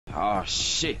Oh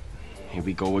shit. Here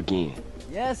we go again.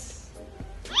 Yes.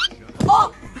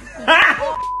 Oh!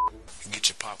 Get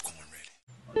your popcorn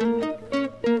ready.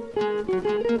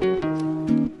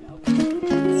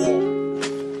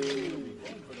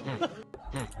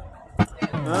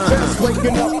 Just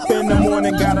waking up in the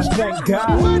morning, gotta thank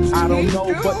God. I don't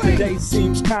know, but today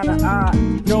seems kinda odd.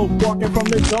 No walking from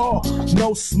the door,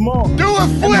 no smoke. Do a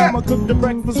flip! And Mama cooked the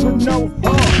breakfast with no egg. I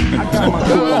got my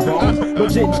girl home,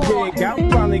 but didn't dig out.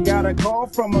 Finally got a call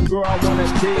from a girl I wanna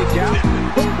dig out.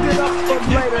 Hooked it up for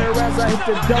later as I hit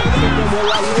the dope. Thinking, will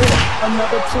I live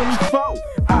another 24?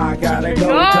 I gotta go,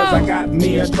 cause I got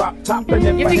me a drop top.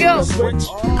 And if I hit the switch,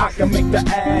 I can make the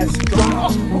ass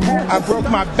drop. I broke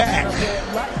my back.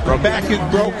 My back is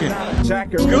broken.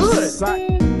 Good.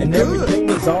 And everything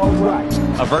is alright.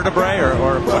 A vertebrae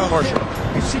or a portion?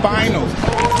 Spinal.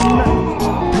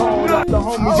 Called up the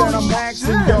homies that I'm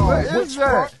asking y'all. Which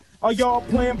part are y'all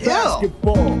playing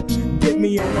basketball? Get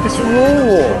me in. It's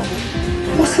raw.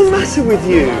 What's the matter with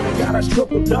you? Got a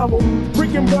triple double.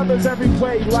 Freaking brothers every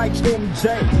way like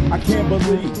MJ. I can't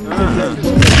believe today.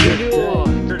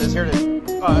 Here it is.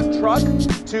 Truck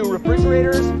to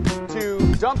refrigerators to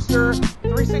dumpster,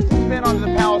 360 spin onto the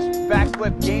palace,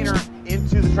 backflip gainer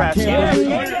into the trash can.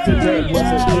 Today was a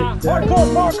good day.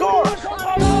 Parkour!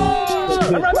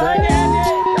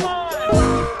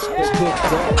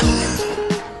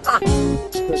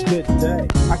 The good day.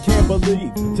 I can't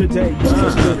believe today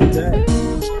was a good day.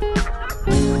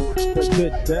 The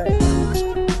good day.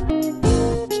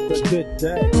 The good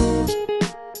day.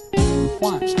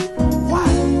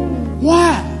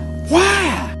 Why?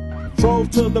 Drove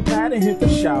to the pad and hit the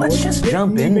shower. Let's just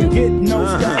jump in. Didn't even get no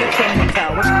static from the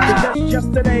tower. Just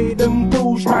yesterday, them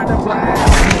fools tried to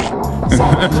blast me.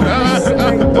 Saw the police and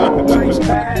they walked right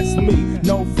past me.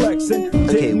 No flexing.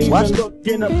 Didn't even look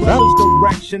in the brother's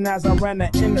direction as I ran the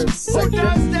intersection.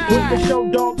 With the show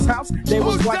dog's house, they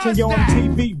was watching you on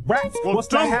TV raps. Well,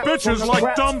 dumb bitches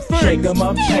like dumb things. Shake 'em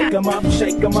up, shake 'em up,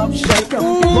 shake 'em up, shake 'em.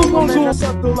 Roll 'em in a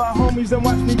circle of homies and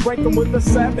watch me break 'em with the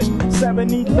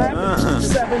 7-11,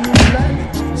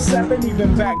 7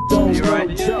 even back don't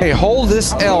Hey, hold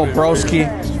this L, broski.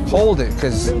 Hold it,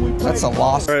 cause that's a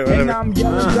loss. And I'm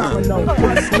yelling domino,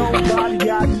 press nobody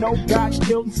I know got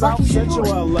killed in South Central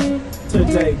LA.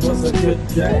 Today was a good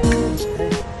day.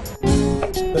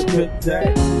 A good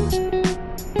day.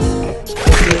 A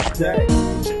good day.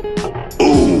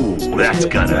 Ooh, that's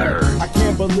gonna hurt. I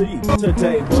can't believe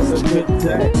today was a good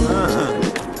day.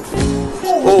 A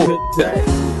good day.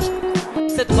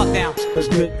 Sit the fuck down. A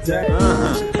good day.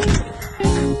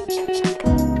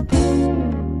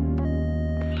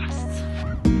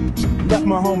 Left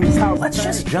my homie's house. Let's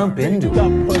just jump into it. Up a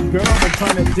girl and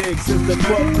trying to dig since the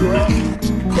 12th grade.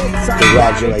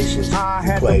 Congratulations. I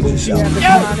had Played the yourself. She had the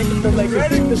chronic, the Lakers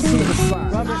beat the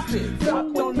suicide.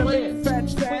 Fucked on the big fat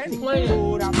fatty.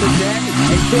 Pulled out the jacket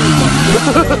and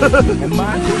killed and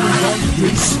my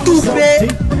dude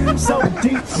Stupid. so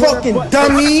deep. Fucking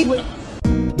dummy.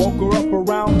 Woke her up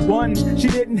around 1. She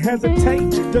didn't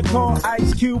hesitate to call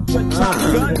Ice Cube the Top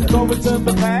Gun. Go into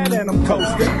the pad and I'm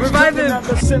coasting. Revive him.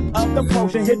 Another sip of the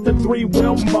potion, hit the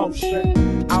 3-wheel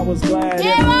motion. I was glad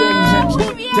everything had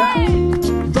worked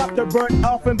out. Dropped the burnt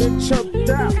off and then choked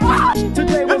out.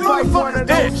 Today was like one of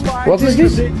those five. What was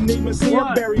this? Didn't even see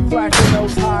a berry flashing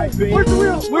those high beams. Where's the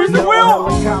wheel? Where's the No wheel?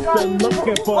 helicopter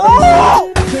looking for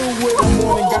Oh! the 2 in the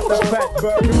morning, got the fat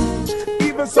burger.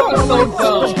 Even so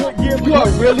You are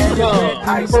really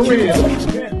dumb. For real.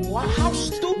 How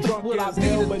stupid would I be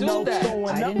to do that?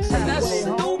 That's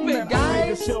stupid,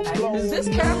 guys. Is this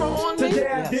camera on me?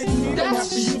 That's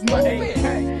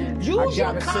stupid. Use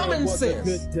your common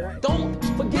sense. Don't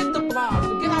forget the flaws.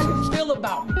 Forget how you feel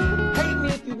about me. Hate me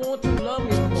if you want to, love me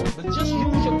if you want, but just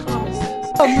use your common sense.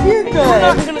 Oh, you're good. We're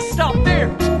not gonna stop there.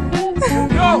 Go.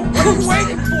 What are you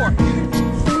waiting for?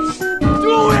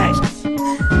 Do it.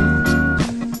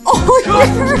 Oh,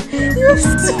 you're so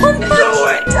much. Do it.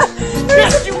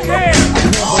 Yes, you can.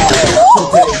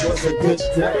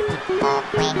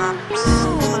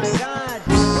 Oh my god.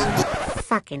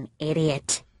 Fucking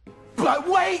idiot. But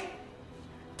wait.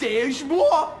 There's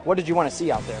more. What did you want to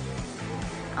see out there?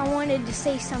 I wanted to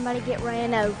see somebody get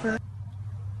ran over.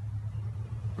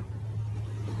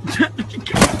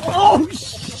 Oh,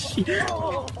 shit.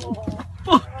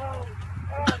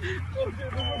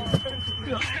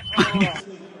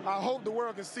 I hope the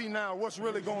world can see now what's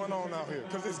really going on out here,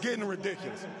 because it's getting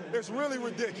ridiculous. It's really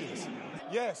ridiculous.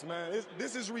 Yes, man,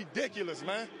 this is ridiculous,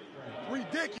 man.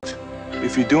 Ridiculous.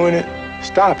 If you're doing it,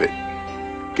 stop it.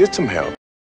 Get some help.